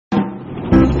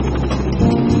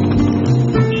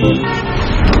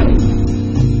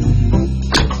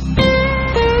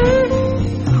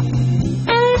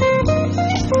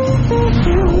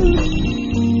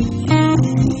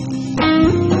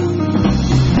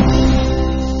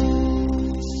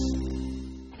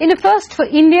In a first for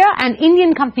India and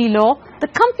Indian company law, the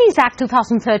Companies Act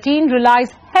 2013 relies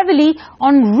heavily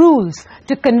on rules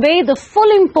to convey the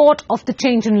full import of the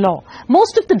change in law.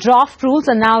 Most of the draft rules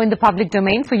are now in the public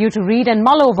domain for you to read and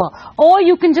mull over. Or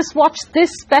you can just watch this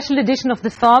special edition of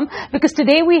The Firm, because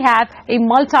today we have a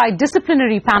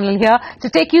multidisciplinary panel here to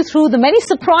take you through the many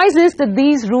surprises that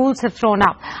these rules have thrown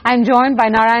up. I am joined by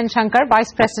Narayan Shankar,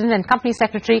 Vice President and Company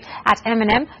Secretary at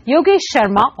M&M, Yogesh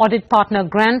Sharma, Audit Partner,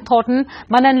 Grant Thornton,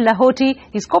 Manan Lahoti,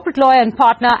 he's Corporate Lawyer and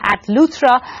Partner at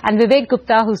Luthra, and Vivek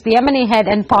Gupta, who's the M&A Head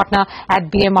and Partner at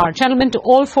BMR. Gentlemen, to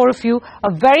all four of you, a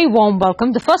very warm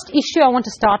welcome. The first issue I want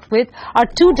to start with are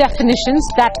two definitions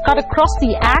that cut across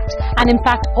the Act and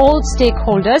impact all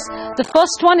stakeholders. The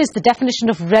first one is the definition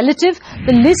of relative.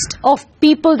 The list of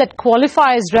people that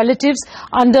qualify as relatives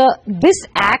under this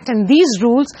Act and these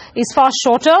rules is far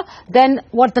shorter than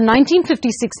what the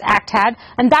 1956 Act had,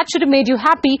 and that should have made you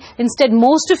happy. Instead,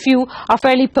 most of you are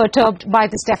fairly perturbed by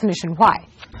this definition. Why?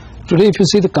 Today, if you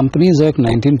see the Companies Act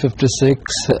 1956,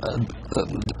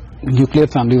 nuclear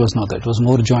family was not there. It was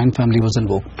more joint family was in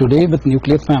vogue. Today, with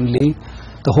nuclear family,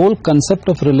 the whole concept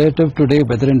of relative today,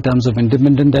 whether in terms of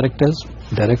independent directors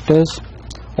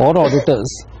or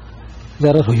auditors,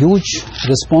 there are huge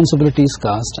responsibilities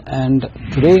cast, and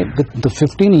today with the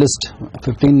 15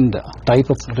 type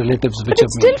of relatives which but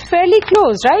it's still fairly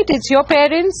close, right? It's your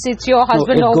parents, it's your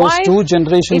husband or wife, it goes 2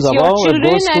 generations it's above, your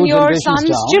children and your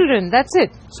son's down. Children, that's it.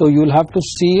 So you'll have to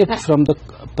see it from the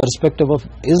perspective of,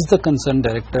 is the concerned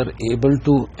director able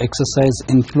to exercise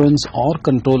influence or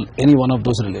control any one of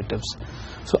those relatives?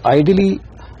 So ideally,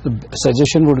 the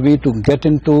suggestion would be to get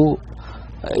into,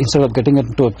 instead of getting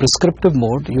into a prescriptive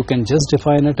mode, you can just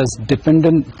define it as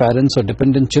dependent parents or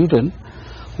dependent children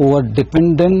who are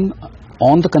dependent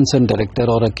on the concerned director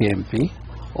or a KMP,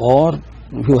 or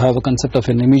you have a concept of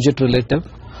an immediate relative,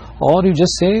 or you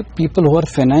just say people who are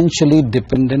financially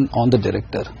dependent on the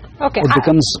director. Okay, it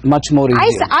becomes much more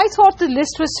easier. I thought the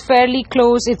list was fairly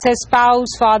close. It says spouse,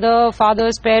 father,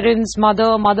 father's parents,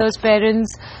 mother, mother's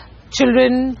parents,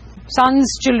 children, sons'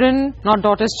 children, not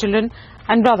daughters' children,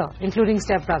 and brother, including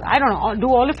stepbrother. I don't know.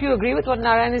 Do all of you agree with what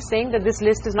Narayan is saying, that this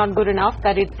list is not good enough,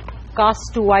 that it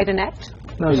casts too wide a net?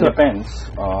 No, it depends.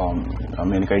 I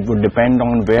mean, it would depend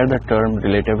on where the term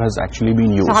relative has actually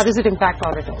been used. So how does it impact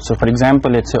auditor? So for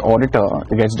example, let's say auditor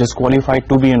gets disqualified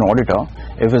to be an auditor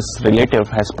if his relative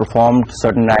has performed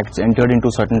certain acts, entered into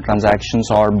certain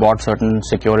transactions, or bought certain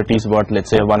securities worth,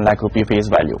 let's say, 1 lakh rupee face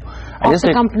value. Of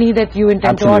the company that you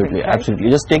intend to audit, right?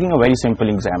 Absolutely. Just taking a very simple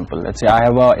example. Let's say I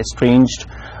have a estranged,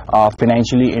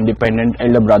 financially independent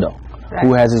elder brother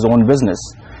who has his own business.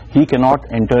 He cannot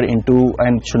enter into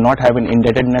and should not have an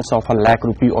indebtedness of 1 lakh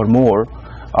rupee or more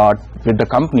with the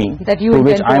company to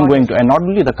which I am going to, and not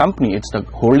only the company, it's the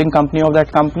holding company of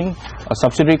that company, a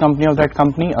subsidiary company of that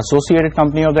company, associated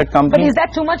company of that company. But is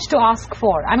that too much to ask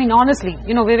for? I mean, honestly,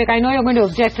 you know, Vivek, I know you're going to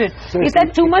object to it. Is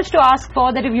that too much to ask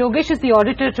for, that if Yogesh is the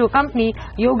auditor to a company,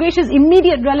 Yogesh's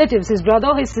immediate relatives, his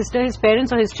brother, his sister, his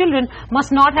parents or his children,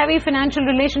 must not have a financial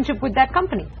relationship with that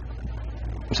company?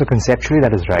 So conceptually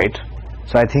that is right.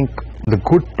 So I think the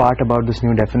good part about this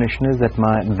new definition is that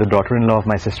the daughter-in-law of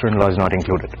my sister-in-law is not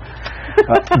included.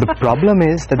 The problem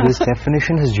is that this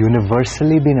definition has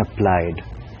universally been applied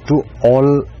to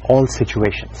all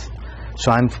situations.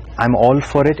 So I'm all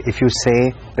for it if you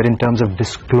say that in terms of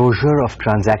disclosure of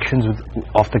transactions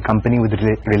of the company with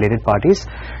related parties,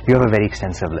 you have a very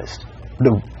extensive list.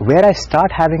 Where I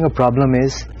start having a problem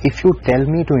is if you tell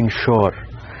me to ensure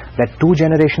that 2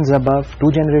 generations above,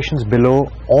 2 generations below,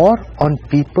 or on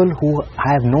people who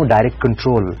have no direct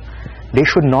control, they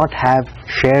should not have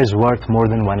shares worth more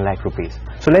than 1 lakh rupees.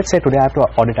 So let's say today I have to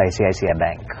audit ICICI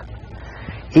Bank.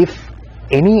 If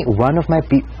any one of my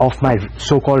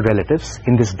so-called relatives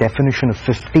in this definition of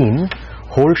 15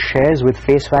 hold shares with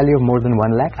face value of more than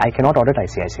 1 lakh, I cannot audit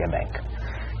ICICI Bank.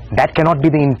 That cannot be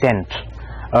the intent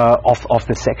of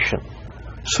the section.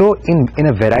 So in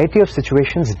a variety of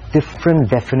situations, different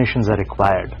definitions are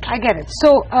required. I get it.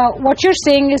 So what you're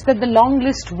saying is that the long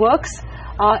list works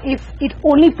if it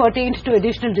only pertained to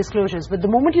additional disclosures. But the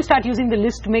moment you start using the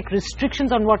list to make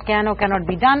restrictions on what can or cannot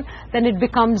be done, then it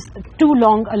becomes too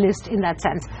long a list in that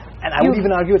sense. And I would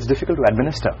even argue it's difficult to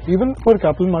administer. Even for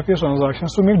capital market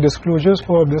transactions, to make disclosures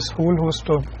for this whole host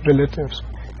of relatives,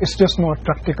 it's just not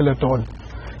practical at all.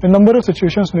 A number of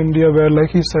situations in India where, like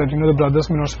he said, the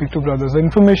brothers may not speak to brothers. The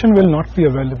information will not be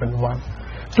available, one.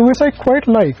 To which I quite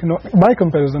like, by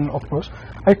comparison, of course,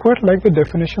 I quite like the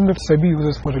definition that SEBI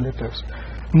uses for relatives.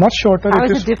 Much shorter. How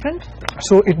is it different?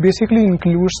 So it basically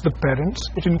includes the parents,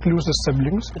 it includes the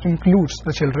siblings, it includes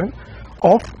the children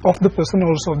of the person,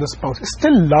 also of the spouse. It's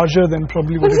still larger than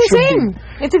probably what But it it's the should same.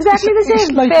 be. It's exactly the same.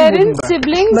 Slightly Parents, more than that.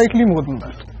 siblings. Slightly more than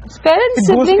that. Parents, It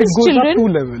siblings, goes children.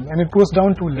 up 2 level and it goes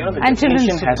down 2 level. The And children's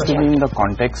definition has to children. be in the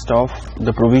context of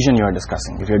the provision you are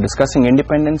discussing. If you're discussing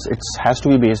independence, it has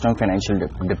to be based on financial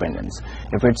dependence.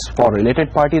 If it's for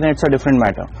related party, then it's a different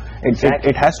matter.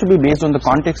 It has to be based on the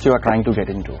context you are trying to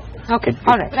get into. Okay,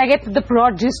 all right. I get the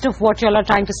broad gist of what you all are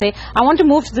trying to say. I want to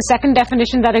move to the second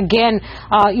definition that again,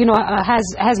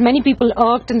 has many people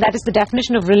irked, and that is the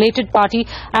definition of related party.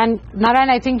 And Narayan,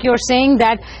 I think you're saying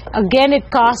that again it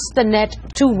casts the net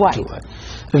too wide.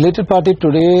 Related party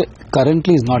today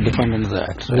currently is not defined under the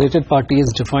Act. Related party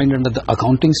is defined under the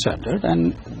accounting standard,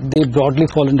 and they broadly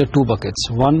fall into 2 buckets.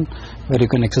 One where you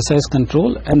can exercise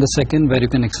control, and the second where you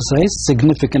can exercise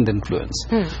significant influence.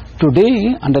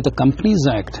 Today, under the Companies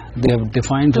Act, they have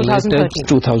defined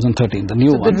 2013, the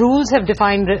new one. The rules have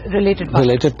defined related parties.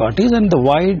 Related parties, and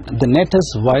the net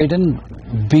has widened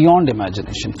beyond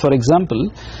imagination. For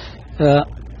example,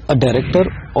 a director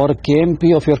or a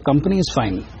KMP of your company is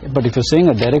fine, but if you're saying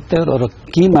a director or a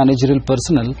key managerial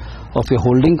personnel of your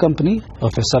holding company,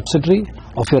 of your subsidiary,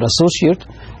 of your associate,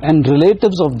 and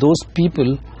relatives of those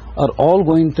people are all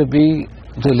going to be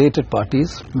related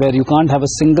parties where you can't have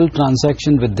a single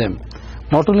transaction with them.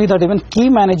 Not only that, even key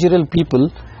managerial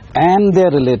people and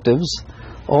their relatives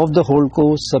of the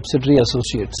holdco, subsidiary,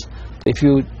 associates. If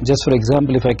you, just for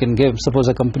example, if I can give, suppose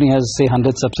a company has say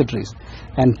 100 subsidiaries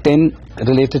and 10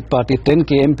 related parties, 10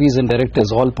 KMPs and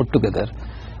directors all put together,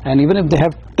 and even if they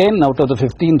have 10 out of the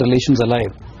 15 relations alive,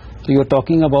 so you're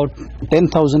talking about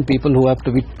 10,000 people who have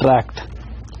to be tracked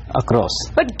across.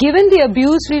 But given the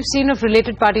abuse we've seen of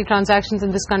related party transactions in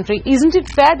this country, isn't it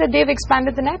fair that they've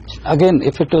expanded the net? Again,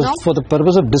 if it is for the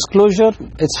purpose of disclosure,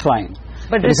 it's fine.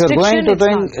 But if you're going to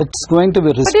it's going to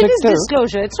be restrictive. But it is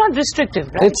disclosure. It's not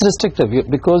restrictive, right? It's restrictive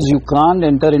because you can't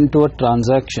enter into a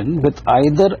transaction with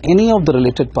either any of the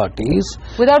related parties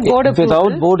without board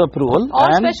approval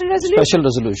or and special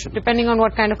resolution, depending on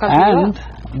what kind of company you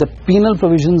are. The penal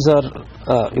provisions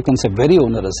are, you can say, very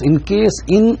onerous. In case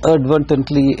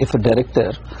inadvertently, if a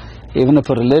director, even if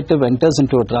a relative enters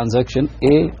into a transaction,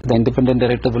 A, the independent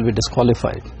director will be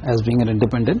disqualified as being an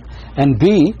independent, and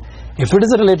B, if it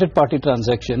is a related party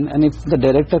transaction, and if the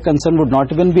director concerned would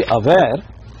not even be aware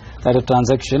that a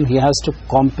transaction, he has to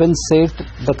compensate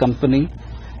the company,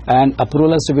 and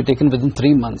approval has to be taken within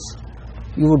 3 months.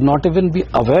 You would not even be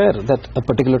aware that a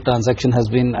particular transaction has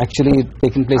been actually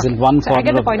taking place in one corner. I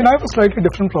get the point. And I have a slightly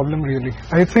different problem, really.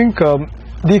 I think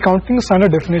the accounting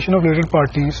standard definition of related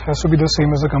parties has to be the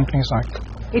same as the Companies Act.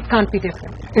 It can't be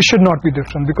different. It should not be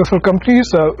different, because for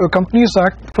Companies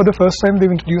Act, for the first time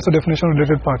they've introduced a definition of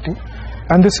related party,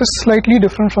 and this is slightly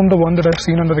different from the one that I've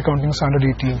seen under the Accounting Standard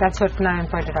 18. That's what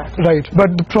Narayan pointed out. Right,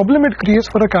 but the problem it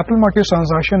creates for a capital market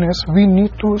transaction is we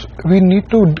need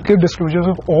to give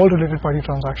disclosures of all related party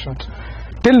transactions.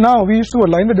 Till now, we used to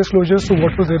align the disclosures to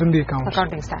what was there in the accounts.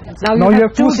 Accounting standards. Now you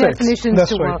have 2 sets. definitions.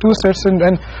 That's right, 2 sets, and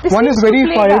one is Us,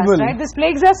 verifiable. right? This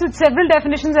plagues us with several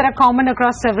definitions that are common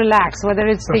across several acts, whether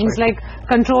it's things like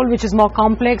control, which is more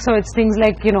complex, or it's things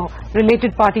like,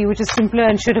 related party, which is simpler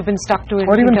and should have been stuck to it.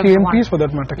 Or even KMPs for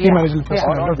that matter, key managerial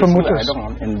personnel, or promoters.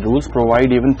 And rules provide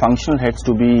even functional heads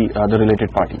to be the related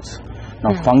parties.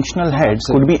 Now, functional heads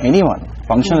could be anyone.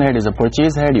 Functional head is a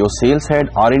purchase head, your sales head,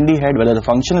 R&D head, whether the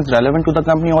function is relevant to the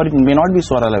company or it may not be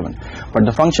so relevant. But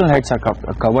the functional heads are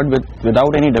covered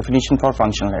without any definition for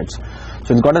functional heads.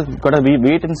 So it's got to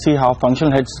wait and see how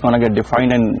functional heads is going to get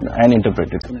defined and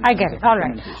interpreted. I get it. All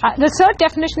right. The third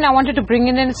definition I wanted to bring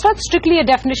in, and it's not strictly a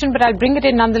definition, but I'll bring it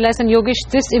in nonetheless. And Yogesh,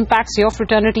 this impacts your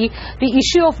fraternity, the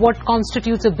issue of what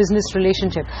constitutes a business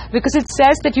relationship. Because it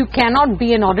says that you cannot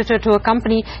be an auditor to a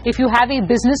company if you have a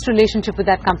business relationship with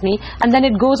that company, and then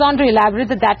it goes on to elaborate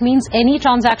that that means any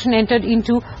transaction entered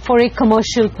into for a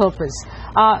commercial purpose.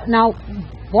 Now,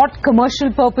 what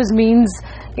commercial purpose means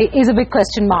is a big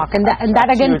question mark, and that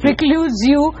again precludes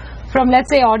you from, let's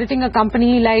say, auditing a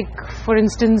company like, for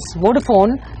instance,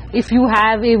 Vodafone, if you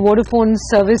have a Vodafone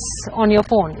service on your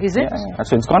phone, is it? Yeah.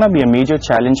 So it's going to be a major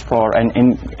challenge for, and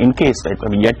in case that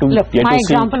we yet to my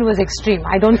example was extreme.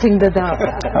 I don't think that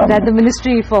the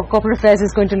Ministry for Corporate Affairs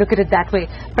is going to look at it that way.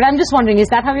 But I'm just wondering, is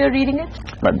that how you're reading it?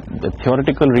 But the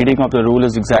theoretical reading of the rule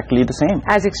is exactly the same.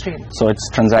 As extreme. So it's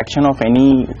transaction of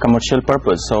any commercial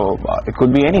purpose. So it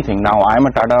could be anything. Now I'm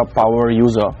a Tata Power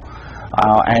user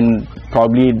and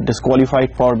probably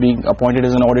disqualified for being appointed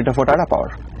as an auditor for Tata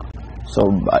Power. So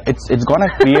it's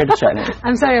gonna create a challenge.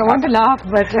 I'm sorry, I want to laugh,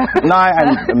 but No,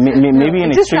 maybe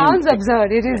an it just extreme. sounds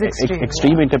absurd. It is extreme.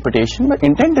 Extreme interpretation, but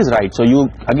intent is right. So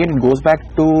you again, it goes back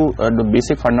to the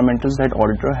basic fundamentals that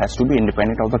auditor has to be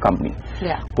independent of the company.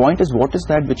 Yeah. Point is, what is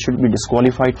that which should be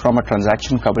disqualified from a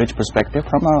transaction coverage perspective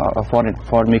from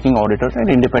for making auditor an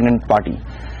independent party.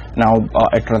 Now,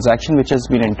 a transaction which has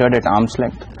been entered at arm's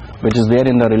length, which is there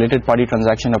in the related party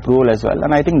transaction approval as well,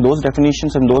 and I think those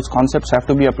definitions and those concepts have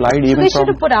to be applied So even they should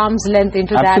have put arm's length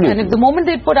into that, and if the moment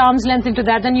they put arm's length into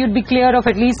that, then you'd be clear of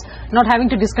at least not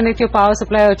having to disconnect your power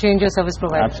supply or change your service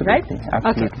provider, right?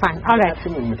 Absolutely. Okay, fine. All right. I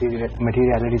think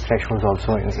materiality thresholds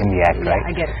also in the act, Yeah, right?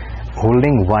 I get it.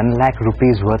 Holding 1 lakh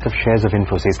rupees worth of shares of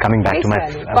Infosys, coming back Face to my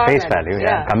value, face power value, value,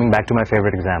 yeah. coming back to my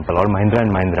favorite example, or Mahindra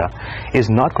and Mahindra, is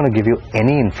not going to give you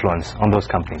any influence on those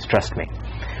companies, trust me.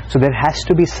 So there has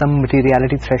to be some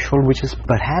materiality threshold which is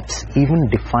perhaps even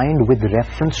defined with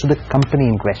reference to the company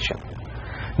in question.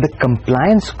 The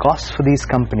compliance costs for these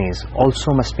companies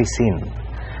also must be seen.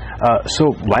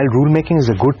 So while rulemaking is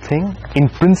a good thing, in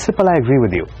principle I agree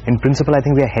with you. In principle I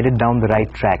think we are headed down the right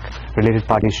track. Related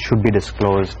parties should be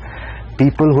disclosed.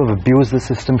 People who have abused the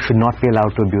system should not be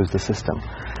allowed to abuse the system.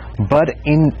 But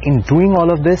in doing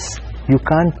all of this, you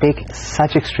can't take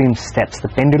such extreme steps. The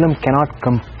pendulum cannot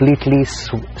completely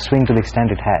swing to the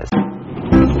extent it has.